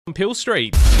on Peel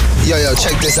Street. Yo,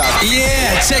 check this out.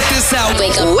 Yeah, check this out.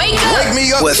 Wake up. Wake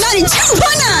me up with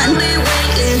 92.9.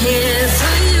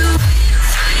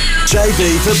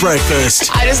 JB for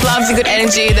breakfast. I just love the good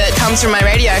energy that comes from my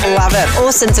radio. Love it.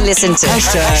 Awesome to listen to.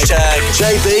 Hashtag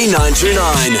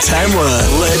JB929.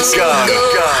 Tamworth. Let's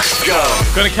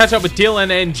go. Going to catch up with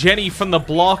Dylan and Jenny from the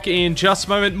block in just a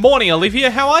moment. Morning, Olivia.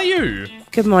 How are you?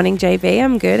 Good morning, JB.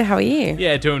 I'm good. How are you?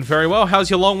 Yeah, doing very well. How's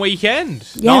your long weekend?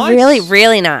 Yeah, nice?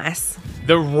 really nice.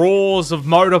 The roars of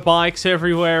motorbikes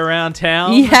everywhere around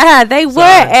town. Yeah, they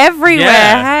were everywhere.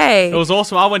 Yeah, hey. it was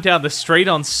awesome. I went down the street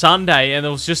on Sunday and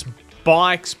there was just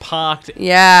bikes parked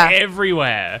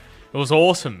everywhere. It was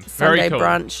awesome. Sunday Very cool.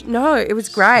 brunch. No, it was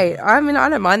great. I mean, I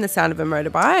don't mind the sound of a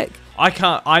motorbike. I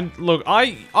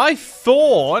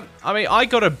thought, I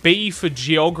got a B for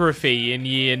geography in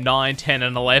year 9, 10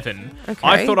 and 11. Okay,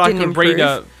 I thought I could read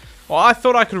improve. I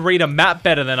thought I could read a map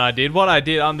better than I did. What I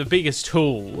did, I'm the biggest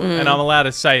tool, and I'm allowed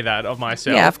to say that of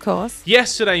myself. Yeah, of course.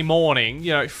 Yesterday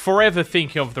morning, forever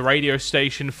thinking of the radio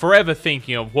station, forever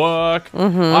thinking of work.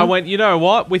 I went, you know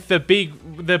what? With the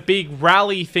big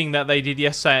rally thing that they did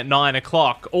yesterday at 9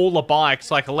 o'clock, all the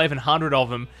bikes, like 1,100 of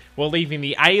them, were leaving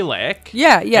the ALEC.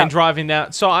 Yeah. And driving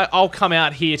down. So I'll come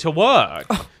out here to work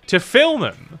to film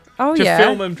them.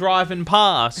 Film them driving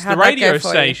past How'd the that radio go for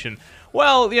you? station.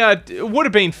 Well, it would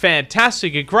have been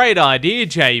fantastic. A great idea,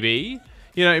 JB.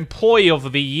 Employee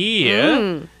of the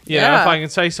year. If I can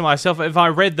say so myself, if I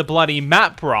read the bloody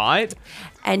map right.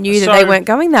 And knew that they weren't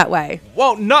going that way.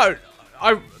 Well, no.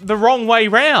 The wrong way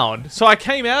round. So I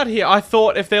came out here. I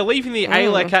thought if they're leaving the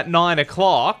ALEC at 9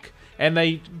 o'clock and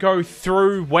they go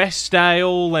through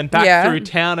Westdale and back through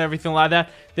town and everything like that,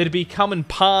 they'd be coming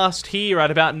past here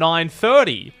at about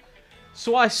 9:30.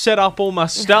 So I set up all my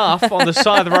stuff on the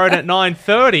side of the road at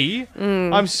 9:30.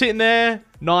 I'm sitting there.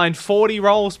 9:40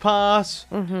 rolls past.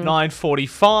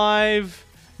 9:45.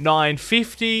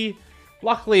 9:50.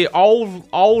 Luckily,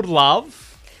 old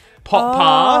love popped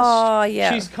past.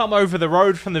 Yeah. She's come over the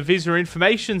road from the Visitor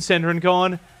Information Centre and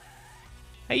gone,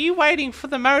 "Are you waiting for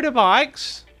the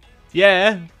motorbikes?"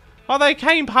 Yeah. Oh, they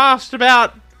came past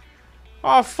about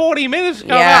 40 minutes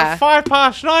ago, about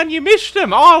 9:05. You missed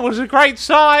them. Oh, it was a great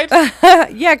sight.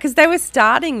 Yeah, because they were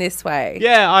starting this way.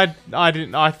 Yeah, I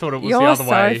didn't. I thought it was the other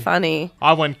way. You're so funny.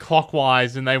 I went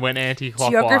clockwise and they went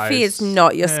anti-clockwise. Geography is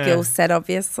not your skill set,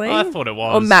 obviously. I thought it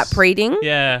was. Or map reading.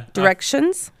 Yeah.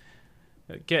 Directions.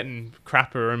 Getting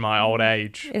crapper in my old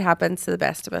age. It happens to the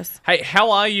best of us. Hey,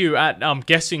 how are you at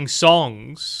guessing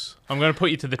songs? I'm going to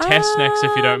put you to the test next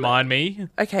if you don't mind me.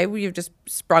 Okay, well, you've just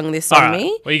sprung this on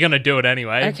me. Well, you're going to do it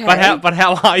anyway. Okay. But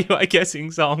how are you at guessing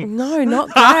songs? No, not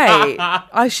great.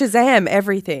 I Shazam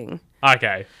everything.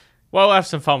 Okay. Well, we'll have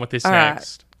some fun with this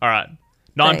next. All right.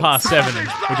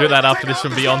 7:09. We'll do that after this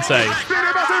from Beyonce.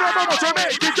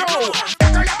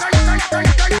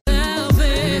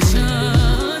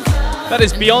 That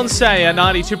is Beyonce at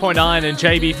 92.9 and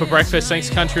JB for breakfast. Thanks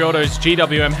to Country Autos,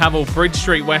 GWM Havel, Bridge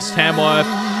Street, West Tamworth.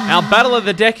 Our Battle of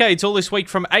the Decades all this week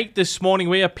from 8 this morning.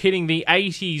 We are pitting the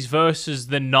 80s versus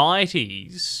the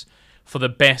 90s for the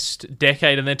best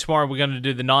decade. And then tomorrow we're going to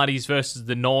do the 90s versus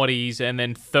the noughties. And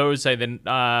then Thursday, the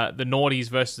noughties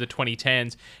versus the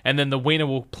 2010s. And then the winner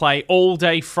will play all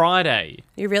day Friday.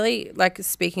 You're really,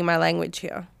 speaking my language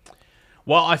here.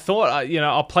 Well, I thought,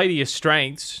 I'll play to your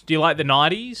strengths. Do you like the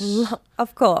 90s?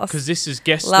 Of course. Because this is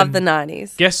Love the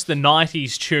 90s. Guess the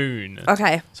 90s tune.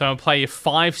 Okay. So I'm going to play you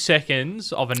 5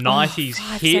 seconds of a 90s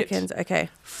 5 hit. seconds, okay.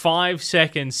 5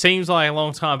 seconds. Seems like a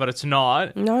long time, but it's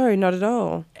not. No, not at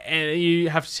all. And you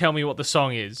have to tell me what the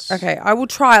song is. Okay, I will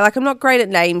try. I'm not great at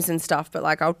names and stuff, but,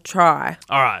 I'll try.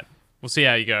 All right. We'll see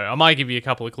how you go. I might give you a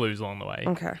couple of clues along the way.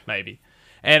 Okay. Maybe.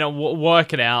 And I'll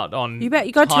work it out on. You bet.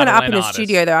 You got to turn it up in the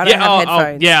studio, though. I don't have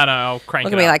headphones. Yeah, no, I'll crank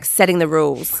Look it at me, up. setting the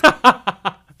rules.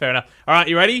 Fair enough. All right,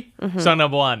 you ready? Song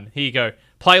number 1. Here you go.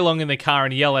 Play along in the car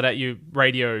and yell it at your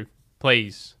radio,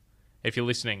 please, if you're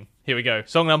listening. Here we go.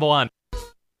 Song number 1.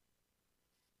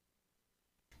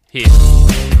 Here.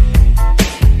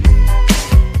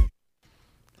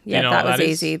 Yeah, that was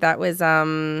easy. That was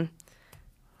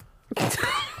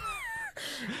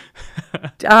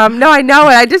no, I know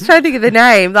it. I just trying to think of the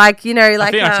name. I think I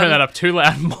turned that up too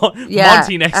loud.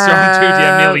 Monty next to on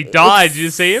 2DM nearly died. Did you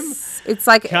see him? It's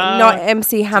not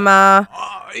MC Hammer.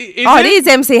 It is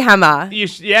MC Hammer.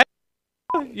 Yeah?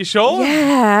 You sure?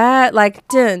 Yeah,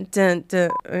 dun, dun,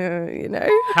 dun,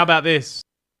 How about this?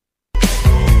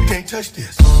 Can't touch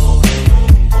this.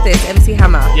 This, MC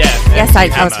Hammer. Yeah. Yes, I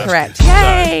was correct.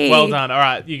 Yay! So, well done. All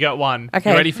right, you got one.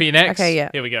 Okay. You ready for your next? Okay, yeah.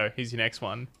 Here we go. Here's your next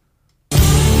one.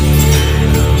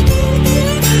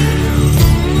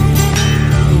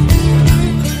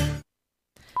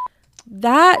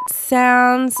 That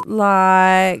sounds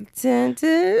like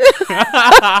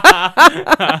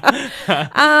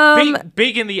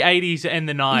big in the 80s and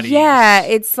the 90s. yeah,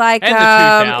 it's like And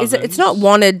the is it, 2000s. it's not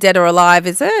Wanted, Dead or Alive,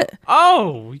 is it?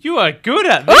 Oh, you are good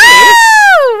at this.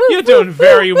 Woo! You're doing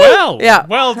very well. Yeah.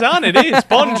 Well done. It is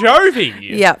Bon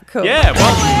Jovi. Yeah, cool. Yeah.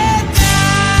 Well,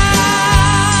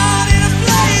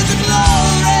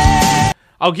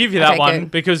 I'll give you that Okay, one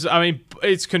good. because I mean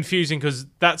it's confusing because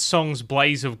that song's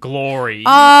 "Blaze of Glory" Oh,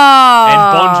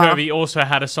 and Bon Jovi also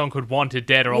had a song called "Wanted,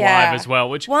 Dead or Alive" as well,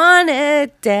 which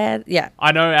Wanted, Dead. Yeah.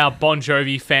 I know our Bon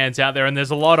Jovi fans out there, and there's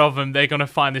a lot of them. They're going to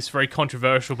find this very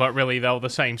controversial, but really they were the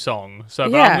same song. So,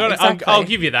 but Yeah, exactly. I'll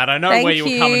give you that. I know where you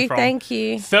were coming from. Thank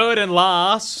you. Third and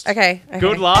last. Okay.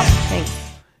 Good luck. Thanks.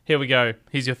 Here we go.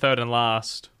 Here's your third and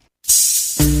last.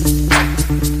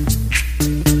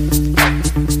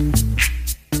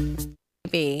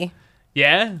 B.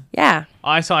 Yeah? Yeah.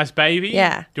 Ice Ice Baby?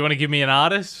 Yeah. Do you want to give me an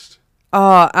artist?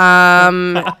 Oh,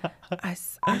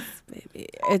 Ice Baby.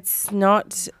 It's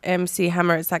not MC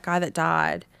Hammer. It's that guy that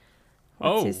died.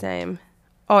 What's his name?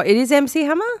 Oh, it is MC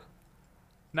Hammer?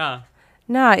 Nah.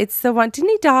 No, it's the one.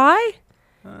 Didn't he die?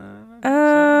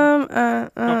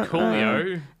 Not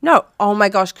Coolio. No. Oh my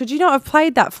gosh. Could you not have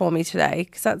played that for me today?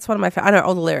 Because that's one of my I know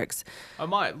all the lyrics. I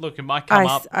might look. It might come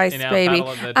up Ice in our Baby.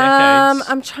 Battle of the Decades.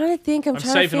 I'm trying to think. I'm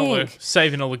trying to think.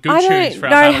 saving all the good I tunes don't for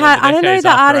our know Battle how. of the I don't know Decades the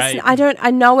after artist. 8.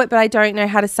 I know it, but I don't know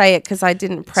how to say it because I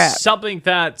didn't prep. Something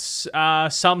that's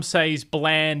some say is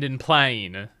bland and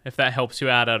plain. If that helps you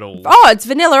out at all. Oh, it's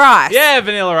Vanilla Ice. Yeah,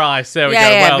 Vanilla Ice. There we go.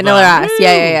 Yeah, Well Vanilla done. Ice.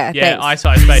 Yeah. Yeah, Thanks. Ice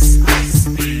Ice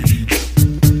Baby.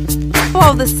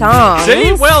 All the songs.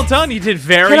 See, well done. You did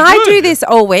very good. Can I do this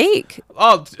all week?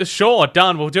 Oh, sure,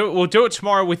 done. We'll do it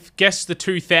tomorrow with Guess the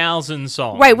 2000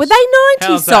 songs. Wait, were they 90s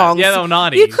How's that? songs? Yeah, they were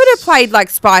 90s. You could have played like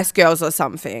Spice Girls or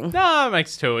something. No, it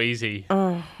makes it too easy.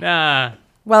 Oh. Nah.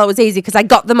 Well, it was easy because I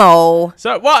got them all.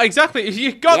 So, well, exactly. If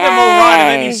you got them all right and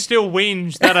then you Yay. still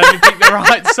whinge that I didn't pick the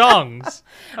right songs.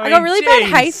 I got really bad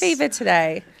hay jeez. fever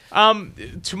today.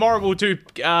 Tomorrow we'll do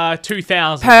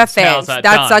 2000. Perfect.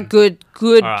 That's a good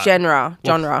right. genre.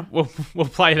 We'll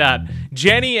play that.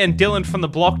 Jenny and Dylan from the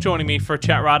block joining me for a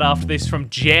chat right after this from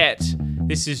Jet.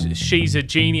 This is She's a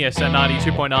Genius at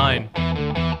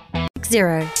 92.9.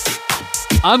 0.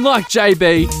 Unlike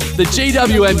JB, the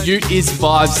GWM Ute is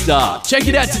 5-star. Check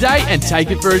it out today and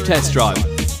take it for a test drive.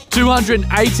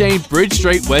 218 Bridge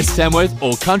Street, West Tamworth,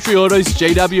 or Country Autos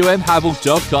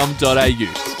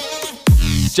gwmhavel.com.au.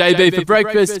 JB for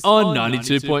breakfast on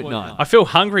 92.9. I feel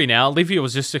hungry now. Olivia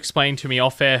was just explaining to me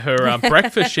off air her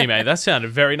breakfast she made. That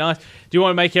sounded very nice. Do you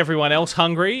want to make everyone else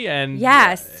hungry? And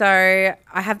Yeah, so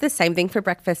I have the same thing for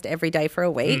breakfast every day for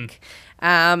a week.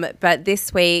 But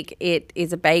this week it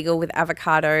is a bagel with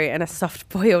avocado and a soft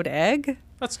boiled egg.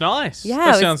 That's nice. Yeah, that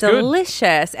it was sounds good.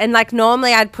 delicious. And like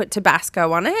normally I'd put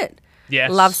Tabasco on it. Yes.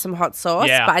 Love some hot sauce,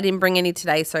 Yeah. but I didn't bring any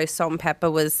today, so salt and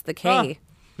pepper was the key. Oh,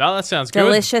 no, that sounds good.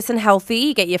 Delicious and healthy.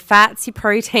 You get your fats, your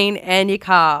protein, and your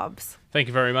carbs. Thank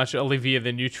you very much, Olivia,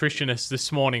 the nutritionist,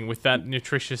 this morning with that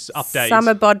nutritious update.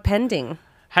 Summer bod pending.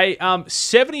 Hey,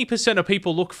 70% of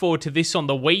people look forward to this on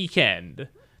the weekend.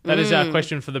 That is our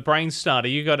question for the brain starter.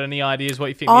 You got any ideas what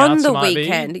you think the On answer the might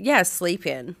weekend. be? Yeah, sleep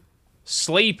in.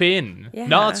 Sleep in. Yeah.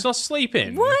 No, it's not sleep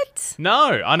in. What?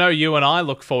 No, I know you and I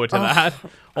look forward to that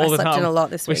all the slept time. in a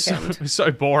lot this We're weekend. we're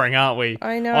so boring, aren't we?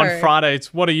 I know. On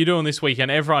Fridays, what are you doing this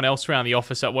weekend? Everyone else around the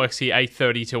office that works here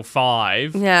 8:30 till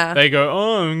 5. Yeah. They go,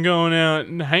 oh, I'm going out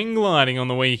and hang gliding on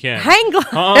the weekend. Hang gliding.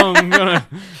 Oh, I'm gonna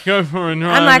go for a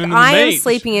drive. I'm like, in the I am beach."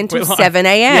 sleeping until We're like- 7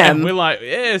 a.m. Yeah, we're like,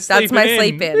 yeah, That's my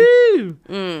sleep in. Woo!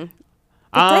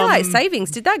 The daylight savings,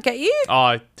 did that get you?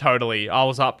 Oh, totally. I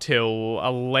was up till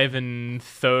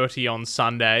 11:30 on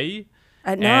Sunday.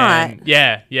 At night? And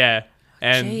yeah.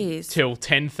 And Jeez. till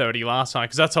 10:30 last night,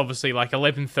 because that's obviously like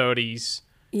 11:30's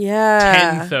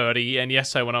Yeah. 10:30, and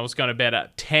yesterday when I was going to bed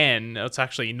at 10, it's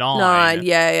actually 9. 9,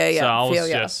 yeah. So I Feel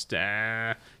was ya. just...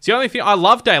 it's the only thing... I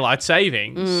love daylight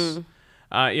savings.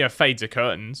 Fades of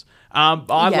curtains.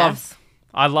 Yes.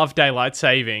 I love daylight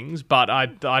savings, but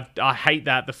I hate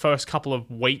that the first couple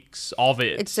of weeks of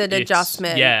it. It's an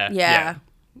adjustment. Yeah.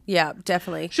 Yeah,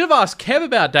 definitely. Should have asked Kev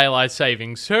about daylight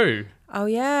savings too. Oh,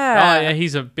 yeah. Oh yeah,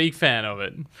 he's a big fan of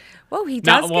it. Well, he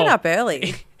does get up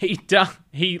early.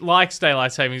 He likes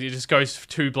daylight savings. It just goes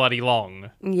too bloody long.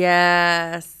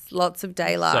 Yes, lots of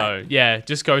daylight. So yeah, it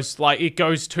just goes it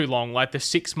goes too long. Like the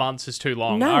 6 months is too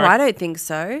long. No, I don't think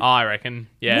so. I reckon.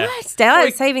 Yeah. What?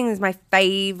 Daylight savings is my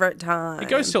favourite time. It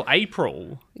goes till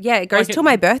April. Yeah, it goes till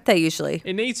my birthday usually.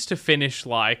 It needs to finish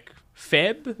like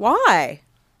Feb. Why?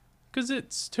 Because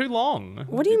it's too long.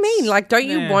 What do you mean? Like, don't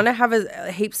you want to have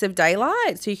heaps of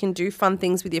daylight so you can do fun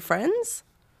things with your friends?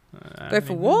 Go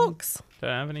for walks? Don't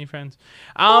have any friends.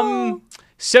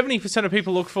 70% of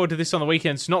people look forward to this on the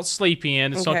weekends. Not sleeping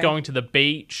in. It's not going to the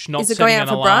beach. Not Is it going out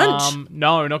for brunch?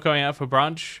 No, not going out for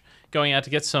brunch. Going out to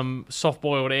get some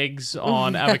soft-boiled eggs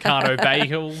on avocado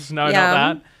bagels. No, not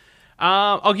that.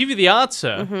 I'll give you the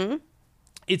answer. Mm-hmm.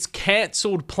 It's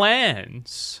cancelled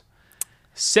plans.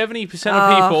 70%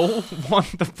 of people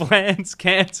want the plans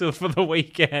cancelled for the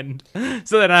weekend,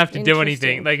 so they don't have to do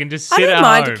anything. They can just sit at home.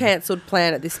 I don't mind a cancelled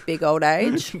plan at this big old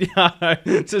age. Yeah,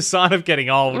 it's a sign of getting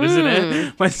old, isn't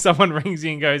it? When someone rings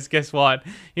you and goes, "Guess what?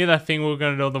 You know that thing we were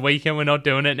going to do on the weekend? We're not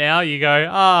doing it now." You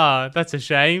go, that's a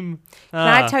shame. Can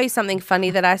I tell you something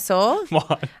funny that I saw?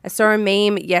 What? I saw a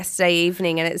meme yesterday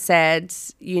evening, and it said,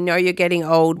 "You know you're getting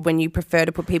old when you prefer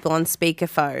to put people on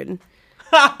speakerphone."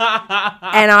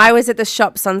 And I was at the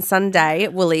shops on Sunday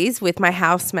at Woolies with my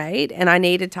housemate, and I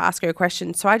needed to ask her a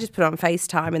question. So I just put on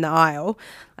FaceTime in the aisle.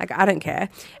 Like, I don't care.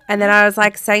 And then I was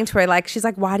like saying to her, like, she's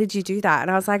like, "Why did you do that?"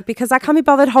 And I was like, "Because I can't be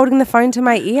bothered holding the phone to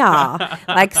my ear."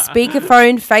 Like,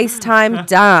 speakerphone, FaceTime,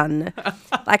 done.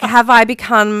 Like, have I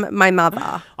become my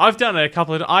mother? I've done it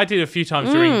I did a few times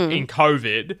in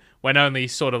COVID, when only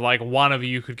sort of like one of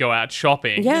you could go out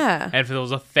shopping. Yeah. And if there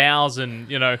was 1,000,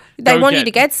 They want you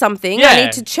to get something. Yeah. I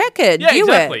need to check it, Yeah, view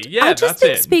exactly. it. Yeah, I just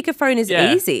think speakerphone is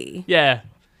easy. Yeah.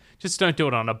 Just don't do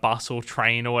it on a bus or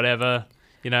train or whatever.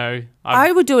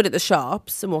 I would do it at the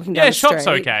shops and walking down the street. Yeah, shop's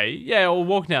okay. Yeah, or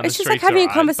walking down the street. It's just like having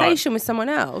a conversation with someone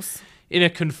else. In a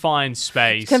confined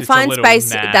space. Confined space,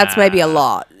 that's maybe a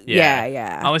lot.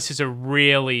 Yeah. Unless it's a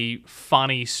really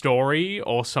funny story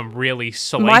or some really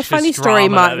salacious My funny story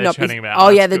might not be. About. Oh,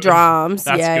 that's yeah, the good. drums.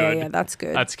 That's good. Yeah, that's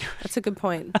good. That's good. That's a good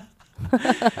point.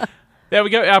 There we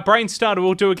go. Our brain starter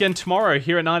we'll do again tomorrow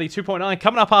here at 92.9.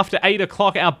 Coming up after 8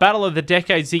 o'clock, our battle of the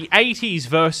decades, the 80s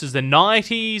versus the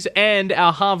 90s, and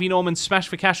our Harvey Norman Smash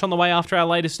for Cash on the way after our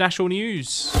latest national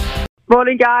news.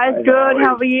 Morning, guys. Good.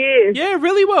 How are you? Yeah,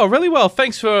 really well, really well.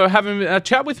 Thanks for having a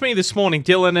chat with me this morning,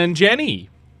 Dylan and Jenny.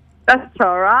 That's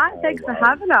all right. Thanks for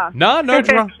having us.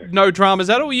 No dramas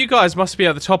at all. You guys must be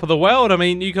at the top of the world. I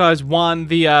mean, you guys won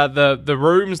the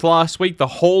rooms last week, the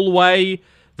hallway,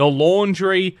 the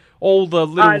laundry, all the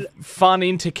little fun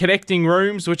interconnecting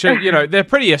rooms, which are, they're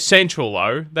pretty essential,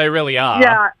 though. They really are.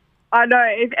 Yeah, I know.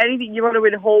 If anything, you want to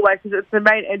win a hallway because it's the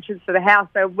main entrance to the house.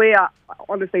 So we are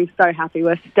honestly so happy.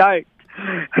 We're stoked.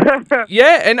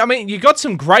 Yeah, and I mean, you got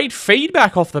some great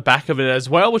feedback off the back of it as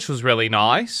well, which was really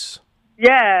nice.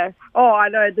 Yeah. Oh, I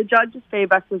know. The judges'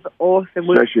 feedback was awesome.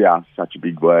 Especially after such a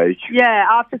big week. Yeah,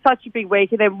 after such a big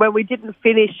week. And then when we didn't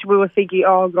finish, we were thinking,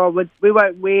 oh, God, we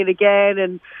won't win again.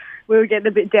 And we were getting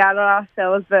a bit down on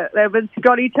ourselves. But then when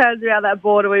Scotty turns around that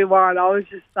board and we won, I was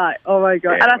just like, oh, my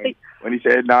God. Yeah, and I think... When he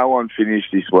said no one finished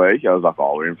this week, I was like,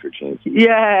 we're in for a chance.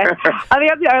 Yeah. I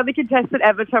think I'm the only contestant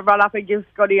ever to run up and give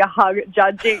Scotty a hug at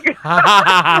judging.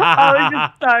 I was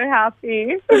just so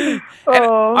happy.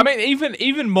 Oh. I mean,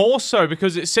 even more so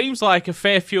because it seems like a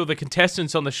fair few of the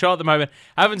contestants on the show at the moment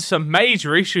are having some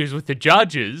major issues with the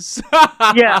judges.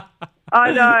 Yeah.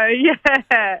 I know,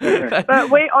 yeah. But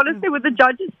we honestly, with the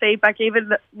judges' feedback,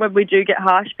 even when we do get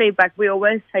harsh feedback, we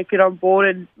always take it on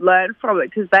board and learn from it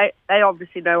because they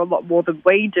obviously know a lot more than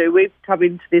we do. We've come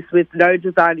into this with no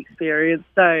design experience.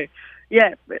 So,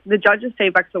 yeah, the judges'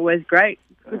 feedback's always great.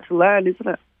 It's good to learn, isn't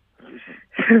it?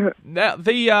 Now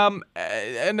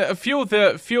and a few of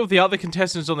the other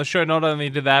contestants on the show, not only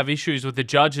do they have issues with the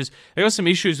judges, they got some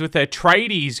issues with their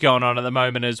tradies going on at the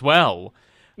moment as well.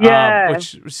 Yeah,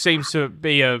 which seems to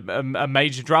be a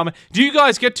major drama. Do you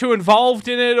guys get too involved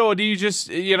in it, or do you just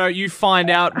you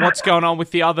find out what's going on with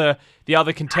the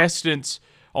other contestants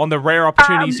on the rare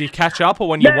opportunities you catch up, or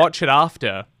when you watch it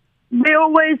after? We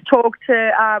always talk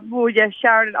to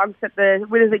Sharon and Unks at the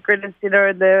Winners at Grinners dinner,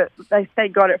 and they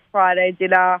thank God at Friday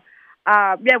dinner.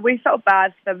 We felt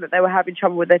bad for them that they were having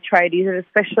trouble with their tradies, and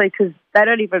especially because they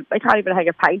can't even hang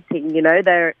a painting.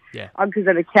 Uncle's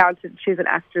an accountant, she's an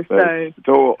actress, so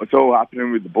it's all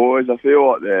happening with the boys. I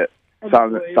feel like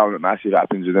something massive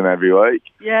happens with them every week.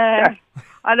 Yeah.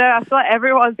 I know. I feel like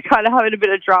everyone's kind of having a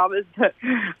bit of dramas.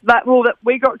 That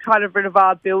we got kind of rid of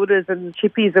our builders and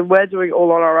chippies, and we're doing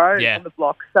all on our own on the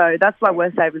block. So that's why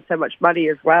we're saving so much money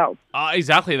as well.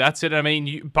 Exactly. That's it. I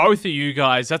mean, both of you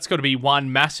guys, that's got to be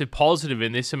one massive positive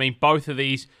in this. I mean, both of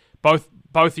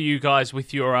you guys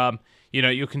with your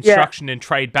your construction and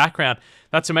trade background.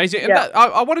 That's amazing. Yeah. And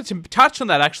I wanted to touch on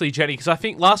that actually, Jenny, because I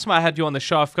think last time I had you on the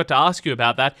show, I forgot to ask you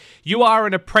about that. You are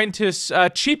an apprentice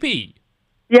chippy.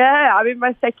 Yeah, I'm in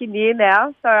my second year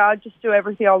now, so I just do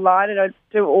everything online and I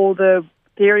do all the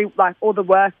doing like all the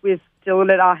work with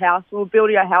Dylan at our house. We were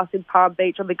building our house in Palm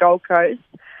Beach on the Gold Coast,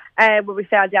 and when we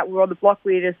found out we were on the block,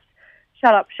 we just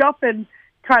shut up shop and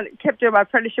kind of kept doing my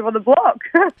apprenticeship on the block.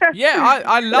 Yeah,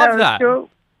 I love that. Cool.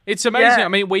 It's amazing. Yeah. I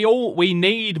mean, we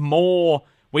need more.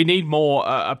 We need more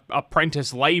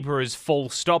apprentice labourers, full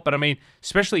stop. But I mean,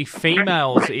 especially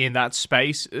females in that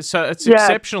space. So it's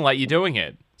exceptional that you're doing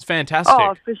it. It's fantastic.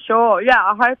 Oh, for sure. Yeah,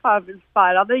 I hope I've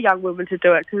inspired other young women to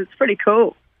do it because it's pretty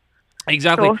cool.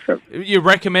 Exactly. It's awesome. You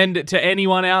recommend it to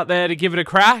anyone out there to give it a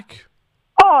crack?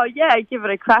 Oh, yeah, give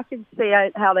it a crack and see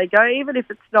how they go. Even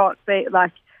if it's not being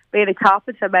a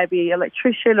carpenter, maybe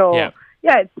electrician or...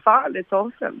 Yeah, it's fun. It's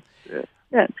awesome.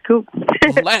 Yeah, it's cool.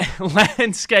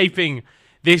 Landscaping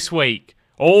this week.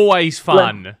 Always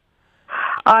fun.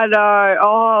 I know.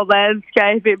 Oh,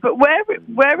 landscaping. But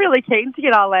we're really keen to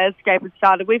get our landscaping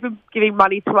started. We've been giving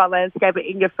money to our landscaper,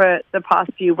 Inga, for the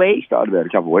past few weeks. Started about a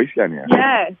couple of weeks ago now.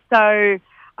 Yeah, so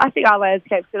I think our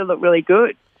landscape's going to look really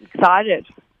good. Excited.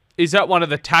 Is that one of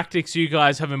the tactics you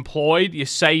guys have employed? You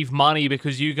save money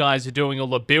because you guys are doing all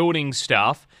the building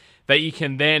stuff, that you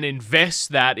can then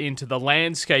invest that into the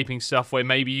landscaping stuff where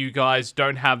maybe you guys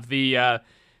don't have the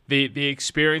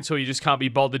experience or you just can't be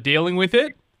bothered dealing with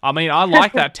it? I mean, I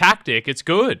like that tactic. It's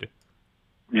good.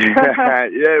 Yeah,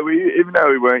 even though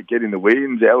we weren't getting the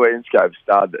wins, our landscape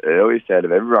started the earliest out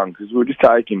of everyone because we were just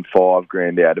taking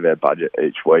 $5,000 out of our budget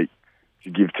each week to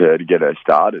give to her to get her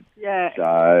started. Yeah.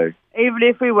 So even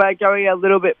if we were going a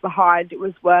little bit behind, it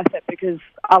was worth it because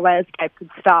our landscape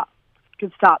could start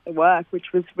the work,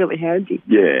 which was really handy.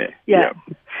 Yeah.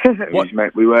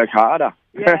 We work harder.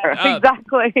 Yeah,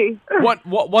 exactly.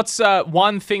 What's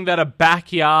one thing that a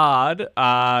backyard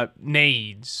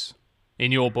needs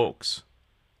in your books?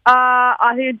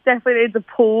 I think it definitely needs a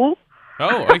pool.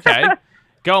 Oh, okay.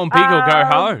 Go big or go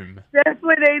home.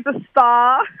 Definitely needs a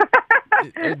spa.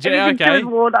 Okay. Good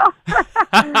water.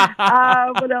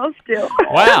 What else still?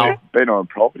 Wow. Being on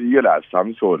property, you got to have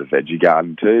some sort of veggie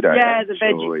garden too, don't you? Yeah, the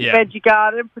veggie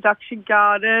garden, production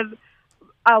garden,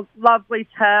 a lovely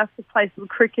turf to play some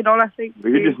cricket on, I think.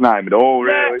 We could just name it all,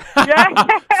 really.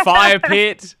 Yeah. Fire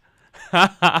pit.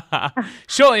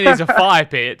 Surely there's a fire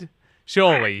pit.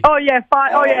 Surely. Oh, yeah.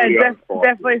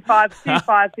 Definitely 5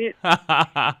 pits.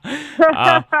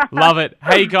 Love it.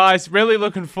 Hey, guys, really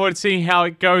looking forward to seeing how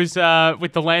it goes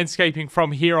with the landscaping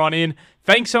from here on in.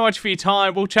 Thanks so much for your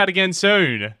time. We'll chat again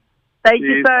soon. Thank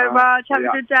you so much. Have a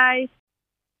good day.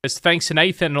 Thanks to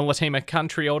Nathan and all the team at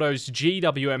Country Autos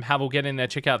GWM Havel. Get in there,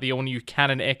 check out the all-new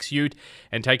Cannon X Ute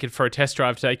and take it for a test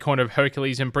drive today. Corner of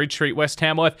Hercules and Bridge Street, West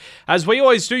Tamworth. As we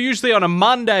always do, usually on a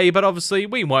Monday, but obviously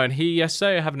we weren't here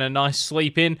yesterday, having a nice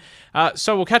sleep in.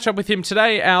 So we'll catch up with him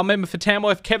today. Our member for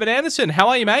Tamworth, Kevin Anderson. How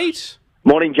are you, mate?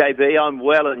 Morning, JB. I'm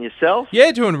well, and yourself?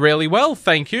 Yeah, doing really well,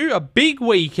 thank you. A big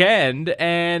weekend,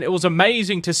 and it was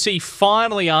amazing to see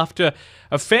finally, after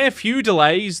a fair few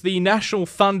delays, the National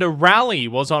Thunder Rally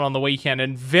was on the weekend,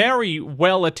 and very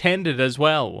well attended as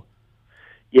well.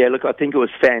 Yeah, look, I think it was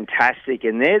fantastic,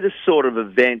 and they're the sort of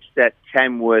events that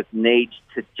Tamworth needs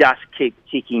to just keep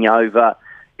ticking over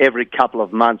every couple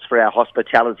of months for our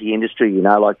hospitality industry,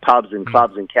 like pubs and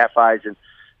clubs and cafes,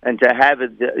 and to have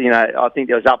it, I think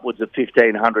there was upwards of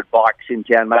 1,500 bikes in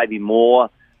town, maybe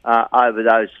more, over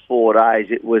those 4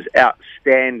 days. It was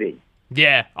outstanding.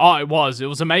 Yeah, it was. It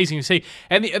was amazing to see.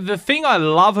 And the thing I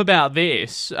love about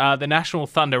this, the National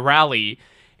Thunder Rally,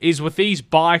 is with these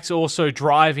bikes also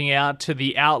driving out to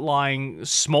the outlying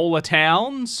smaller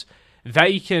towns,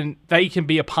 they can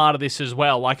be a part of this as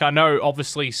well. Like, I know,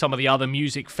 obviously, some of the other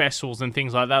music festivals and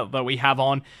things like that we have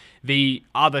on, the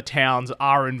other towns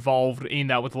are involved in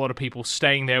that with a lot of people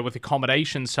staying there with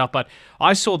accommodation stuff. But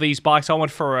I saw these bikes. I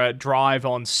went for a drive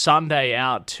on Sunday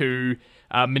out to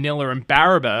Manila and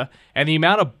Barraba, and the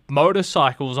amount of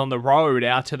motorcycles on the road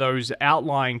out to those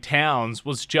outlying towns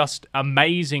was just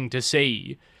amazing to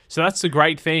see. So that's the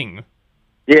great thing.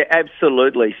 Yeah,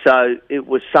 absolutely. So it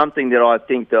was something that I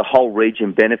think the whole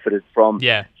region benefited from.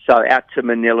 Yeah. So out to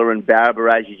Manila and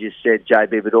Barraba, as you just said,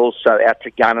 JB, but also out to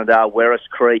Gunnedah, Werris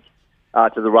Creek,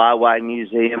 to the Railway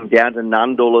Museum, down to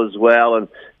Nundle as well,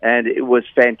 and it was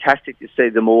fantastic to see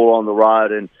them all on the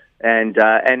road, and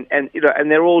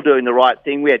they're all doing the right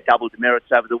thing. We had double demerits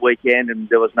over the weekend, and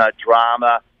there was no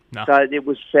drama. No. So it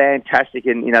was fantastic,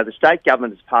 and the state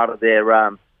government, as part of their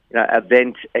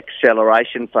event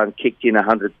acceleration fund, kicked in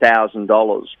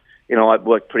 $100,000. I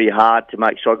worked pretty hard to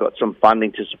make sure I got some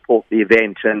funding to support the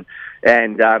event, and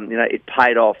it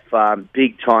paid off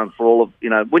big time for all of,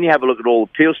 when you have a look at all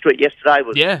of Peel Street yesterday,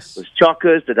 was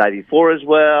Chockers, the day before as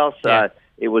well, so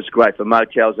it was great for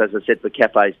motels, as I said, for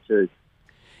cafes too.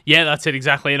 Yeah, that's it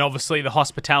exactly, and obviously the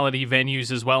hospitality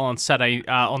venues as well on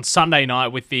Sunday night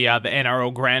with the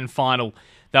NRL Grand Final.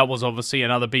 That was obviously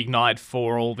another big night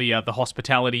for all the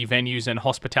hospitality venues and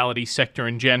hospitality sector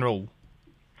in general.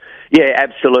 Yeah,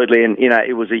 absolutely, and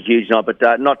it was a huge night,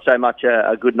 but not so much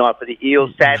a good night for the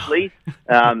Eels. Sadly,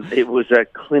 it was a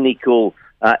clinical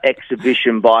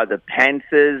exhibition by the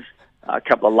Panthers. A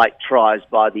couple of late tries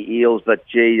by the Eels, but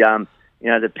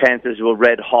the Panthers were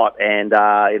red hot, and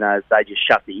they just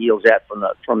shut the Eels out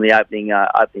from the opening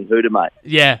hooter, mate.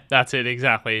 Yeah, that's it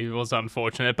exactly. It was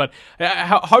unfortunate, but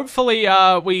hopefully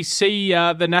we see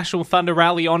the National Thunder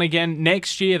Rally on again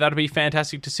next year. That'd be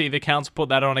fantastic to see the council put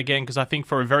that on again, because I think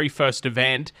for a very first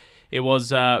event, it was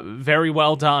very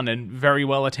well done and very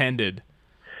well attended.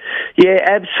 Yeah,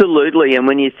 absolutely. And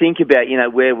when you think about,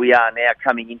 where we are now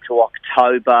coming into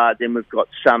October, then we've got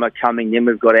summer coming, then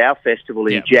we've got our festival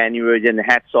in January, then the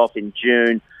Hats Off in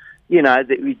June,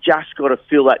 that we just got to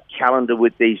fill that calendar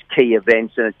with these key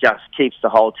events, and it just keeps the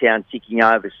whole town ticking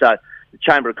over. So the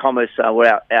Chamber of Commerce,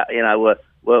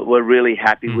 we're really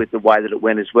happy with the way that it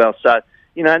went as well. So,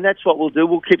 and that's what we'll do.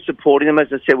 We'll keep supporting them. As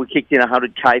I said, we kicked in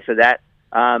 $100K for that.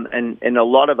 And a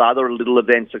lot of other little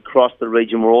events across the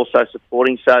region we're also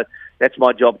supporting. So that's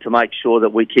my job, to make sure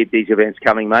that we keep these events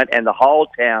coming, mate, and the whole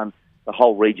town, the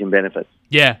whole region benefits.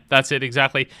 Yeah, that's it,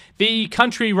 exactly. The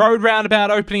Country Road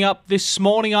Roundabout opening up this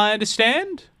morning, I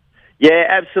understand? Yeah,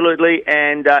 absolutely,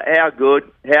 and how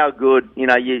good.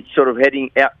 You're sort of heading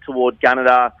out toward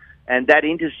Gunnedah, and that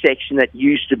intersection that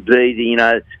used to be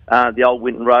the old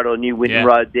Winton Road or New Winton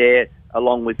Road there,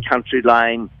 along with Country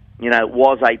Lane,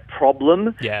 was a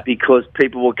problem because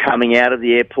people were coming out of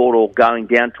the airport or going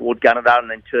down toward Gunnedah and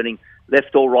then turning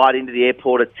left or right into the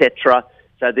airport, etc.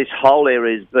 So this whole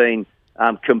area has been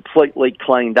completely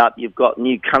cleaned up. You've got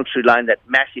New Country Lane, that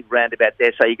massive roundabout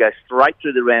there, so you go straight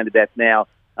through the roundabout now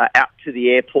out to the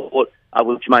airport,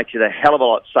 which makes it a hell of a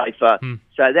lot safer.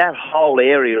 So that whole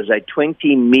area is a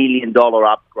 $20 million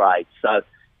upgrade. So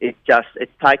it's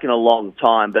taken a long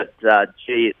time, but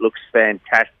it looks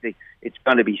fantastic. It's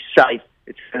going to be safe.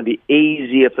 It's going to be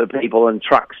easier for people and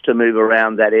trucks to move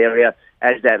around that area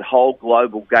as that whole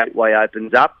global gateway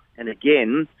opens up. And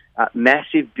again,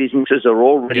 massive businesses are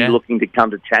already looking to come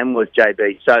to Tamworth,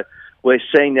 JB. So we're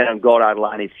seeing that on Goddard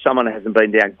Lane. If someone hasn't been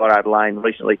down Goddard Lane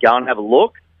recently, go and have a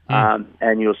look,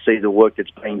 and you'll see the work that's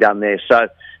being done there. So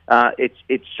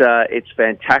it's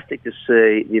fantastic to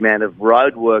see the amount of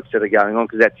road works that are going on,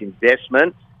 because that's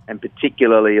investment, and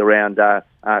particularly around the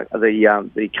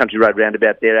Country Road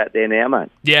Roundabout out there now, mate.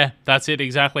 Yeah, that's it,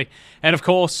 exactly. And, of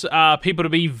course, people to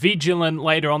be vigilant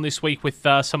later on this week with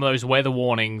some of those weather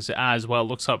warnings as well.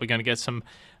 Looks like we're going to get some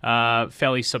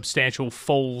fairly substantial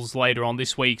falls later on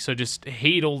this week, so just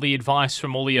heed all the advice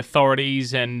from all the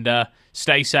authorities and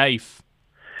stay safe.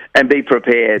 And be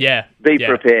prepared. Yeah. Be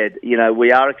prepared.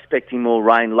 We are expecting more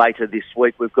rain later this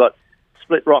week. We've got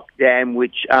Split Rock Dam,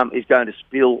 which is going to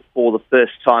spill for the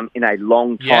first time in a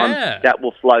long time. Yeah. That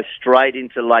will flow straight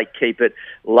into Lake Keepit.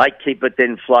 Lake Keepit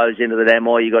then flows into the dam,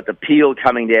 or you've got the Peel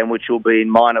coming down, which will be in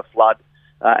minor flood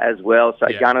as well. So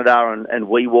Gunnedah and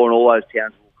Weewarn, all those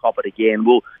towns will cop it again.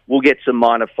 We'll get some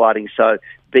minor flooding. So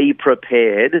be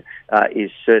prepared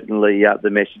is certainly the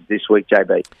message this week,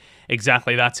 JB.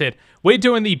 Exactly, that's it. We're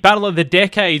doing the Battle of the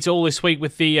Decades all this week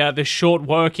with the short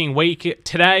working week.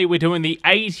 Today we're doing the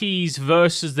 80s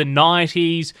versus the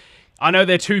 90s. I know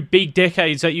they're two big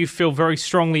decades that you feel very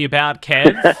strongly about,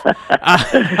 Kev.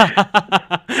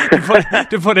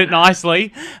 to put it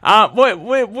nicely.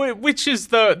 Which is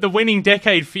the winning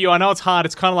decade for you? I know it's hard.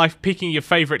 It's kind of like picking your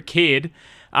favourite kid.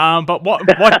 But what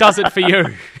does it for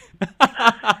you?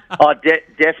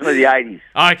 Definitely the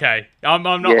 80s. Okay, I'm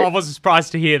not. I wasn't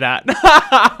surprised to hear that.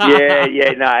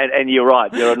 And you're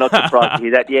right. You're not surprised to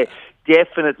hear that. Yeah,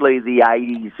 definitely the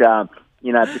 80s.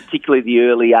 Particularly the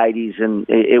early 80s, and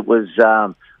it was.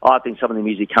 I think some of the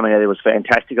music coming out there was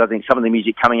fantastic. I think some of the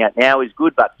music coming out now is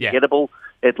good, but forgettable.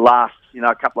 It lasts,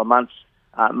 a couple of months,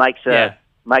 makes a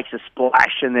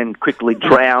splash and then quickly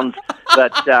drowns.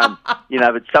 But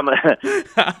but some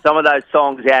of those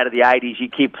songs out of the 80s, you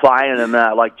keep playing them,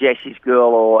 like Jessie's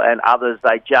Girl and others.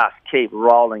 They just keep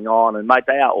rolling on, and mate,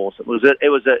 they are awesome. It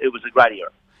was a great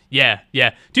era.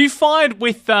 Yeah. Do you find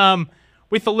with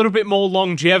a little bit more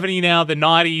longevity now, the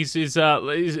 90s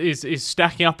is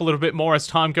stacking up a little bit more as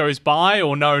time goes by,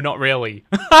 or no, not really?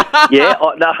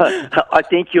 I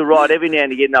think you're right. Every now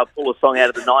and again they'll pull a song out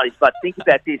of the 90s, but think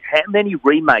about this: how many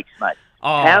remakes, mate?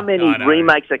 How many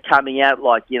remakes are coming out?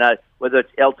 Like whether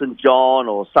it's Elton John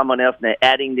or someone else, and they're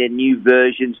adding their new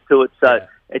versions to it. So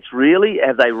it's really,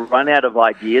 have they run out of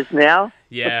ideas now?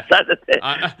 Yeah. So that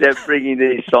they're bringing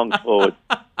these songs forward.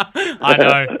 I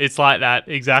know. It's like that.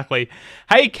 Exactly.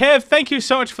 Hey, Kev, thank you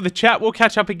so much for the chat. We'll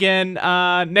catch up again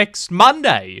next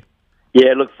Monday.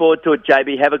 Yeah, look forward to it,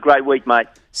 JB. Have a great week, mate.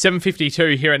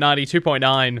 7:52 here at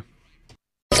 92.9.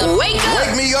 Wake up!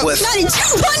 Wake me up with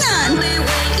 92.9.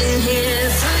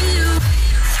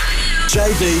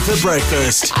 JB for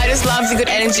breakfast. I just love the good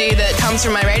energy that comes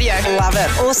from my radio. Love it.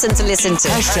 Awesome to listen to.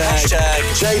 Hashtag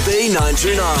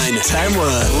JB929.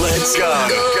 Tamworth. Let's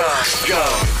go.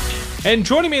 And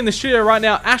joining me in the studio right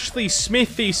now, Ashley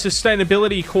Smith, the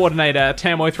Sustainability Coordinator at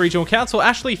Tamworth Regional Council.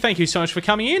 Ashley, thank you so much for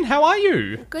coming in. How are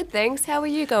you? Good, thanks. How are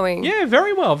you going? Yeah,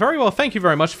 very well, very well. Thank you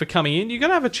very much for coming in. You're going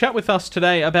to have a chat with us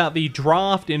today about the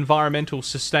draft Environmental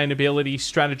Sustainability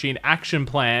Strategy and Action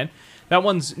Plan. That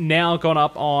one's now gone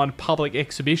up on public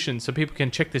exhibition, so people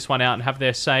can check this one out and have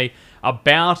their say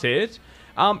about it.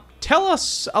 Tell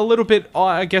us a little bit,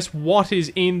 I guess, what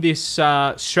is in this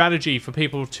strategy for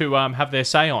people to have their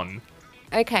say on.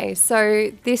 Okay, so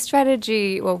this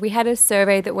strategy, well, we had a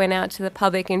survey that went out to the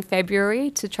public in February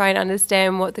to try and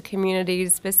understand what the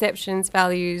community's perceptions,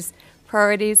 values,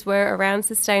 priorities were around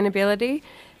sustainability,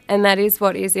 and that is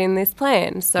what is in this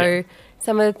plan. So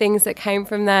some of the things that came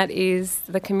from that is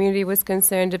the community was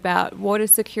concerned about water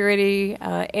security,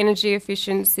 energy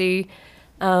efficiency.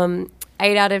 8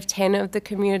 out of 10 of the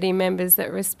community members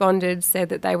that responded said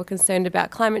that they were concerned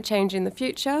about climate change in the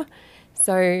future.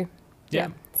 So,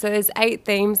 So there's 8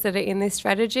 themes that are in this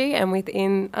strategy,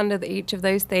 and under each of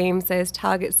those themes, there's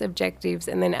targets, objectives,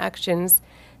 and then actions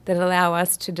that allow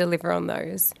us to deliver on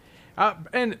those.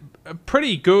 And a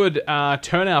pretty good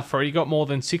turnout for it. You got more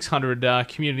than 600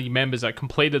 community members that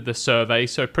completed the survey,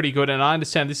 so pretty good. And I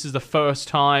understand this is the first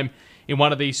time in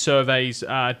one of these surveys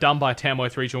done by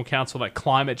Tamworth Regional Council that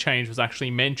climate change was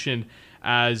actually mentioned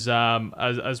as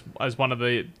one of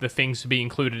the things to be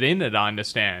included in it, I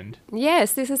understand.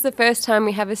 Yes, this is the first time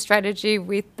we have a strategy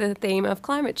with the theme of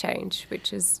climate change,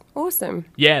 which is awesome.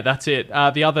 Yeah, that's it.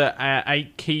 The other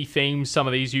 8 key themes, some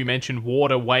of these you mentioned: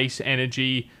 water, waste,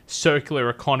 energy, circular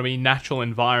economy, natural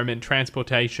environment,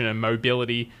 transportation and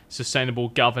mobility, sustainable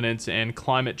governance, and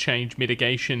climate change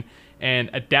mitigation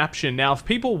and adaptation. Now, if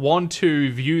people want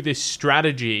to view this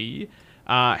strategy,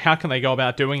 how can they go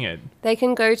about doing it? They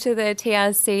can go to the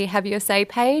TRC Have Your Say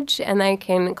page and they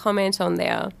can comment on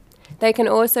there. They can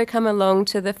also come along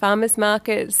to the farmers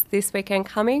markets this weekend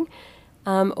coming,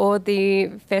 or the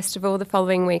festival the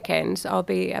following weekend. I'll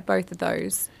be at both of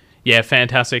those. Yeah,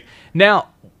 fantastic. Now,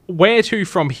 where to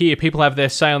from here? People have their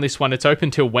say on this one. It's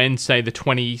open till Wednesday, the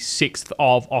 26th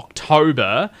of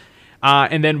October.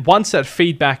 And then once that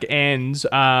feedback ends,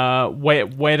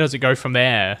 where does it go from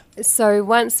there? So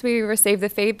once we receive the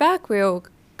feedback, we'll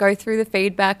go through the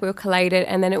feedback, we'll collate it,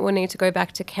 and then it will need to go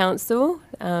back to council.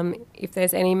 If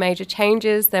there's any major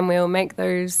changes, then we'll make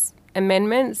those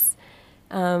amendments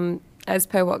as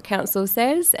per what council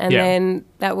says, and then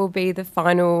that will be the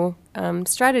final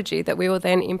strategy that we will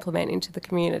then implement into the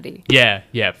community. Yeah,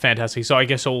 fantastic. So I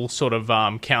guess all sort of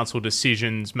council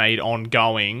decisions made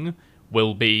ongoing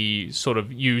will be sort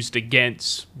of used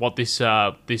against what this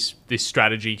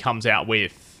strategy comes out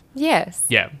with. Yes.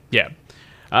 Yeah.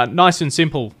 Nice and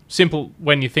simple. Simple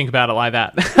when you think about it like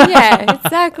that. Yeah,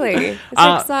 exactly. It's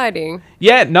exciting.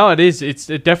 Yeah, no, it is.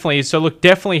 It definitely is. So look,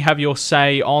 definitely have your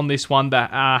say on this one.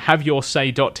 That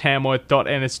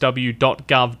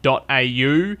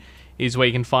haveyoursay.tamworth.nsw.gov.au is where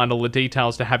you can find all the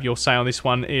details to have your say on this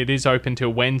one. It is open till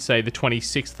Wednesday, the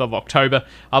 26th of October.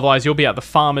 Otherwise, you'll be at the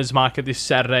Farmers Market this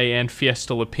Saturday and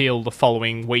Fiesta Appeal the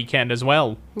following weekend as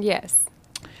well. Yes.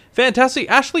 Fantastic.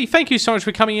 Ashley, thank you so much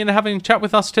for coming in and having a chat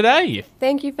with us today.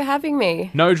 Thank you for having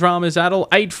me. No dramas at all.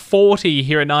 8:40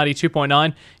 here at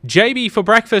 92.9. JB for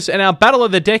breakfast, and our battle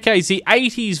of the decades, the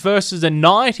 80s versus the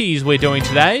 90s we're doing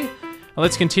today.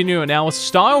 Let's continue now with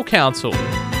Style Council.